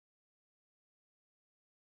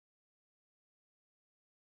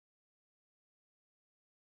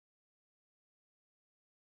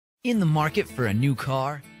In the market for a new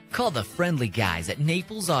car? Call the friendly guys at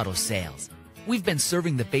Naples Auto Sales. We've been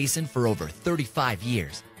serving the Basin for over 35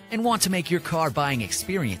 years and want to make your car buying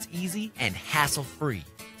experience easy and hassle-free.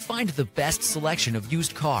 Find the best selection of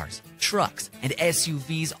used cars, trucks, and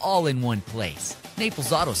SUVs all in one place.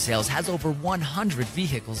 Naples Auto Sales has over 100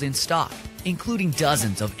 vehicles in stock, including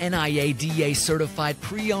dozens of NIADA certified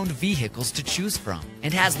pre-owned vehicles to choose from,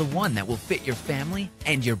 and has the one that will fit your family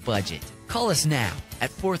and your budget. Call us now at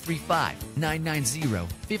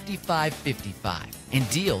 435-990-5555 and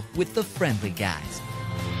deal with the friendly guys.